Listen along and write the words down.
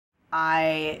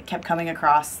I kept coming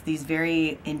across these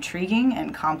very intriguing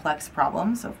and complex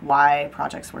problems of why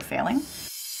projects were failing.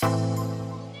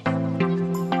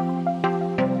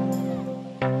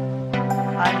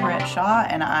 I'm Britt Shaw,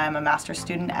 and I'm a master's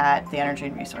student at the Energy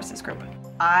and Resources Group.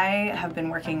 I have been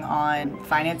working on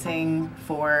financing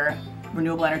for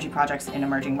renewable energy projects in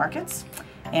emerging markets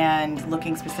and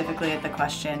looking specifically at the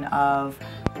question of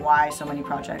why so many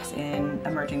projects in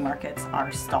emerging markets are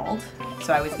stalled.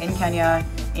 So I was in Kenya,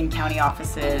 in county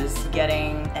offices,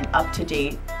 getting an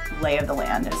up-to-date lay of the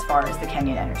land as far as the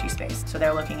Kenyan energy space. So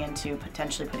they're looking into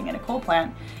potentially putting in a coal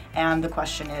plant, and the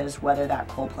question is whether that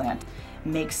coal plant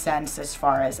makes sense as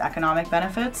far as economic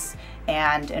benefits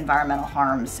and environmental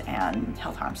harms and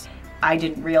health harms. I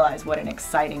didn't realize what an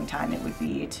exciting time it would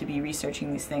be to be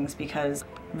researching these things, because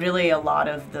really a lot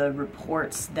of the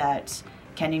reports that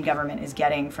Kenyan government is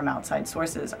getting from outside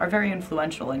sources are very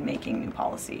influential in making new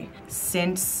policy.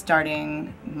 Since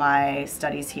starting my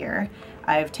studies here,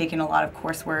 I've taken a lot of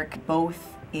coursework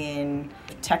both in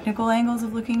technical angles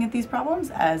of looking at these problems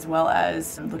as well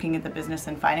as looking at the business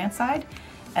and finance side.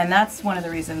 And that's one of the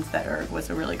reasons that erg was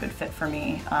a really good fit for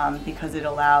me, because it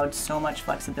allowed so much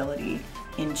flexibility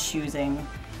in choosing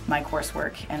my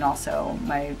coursework and also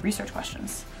my research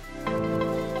questions.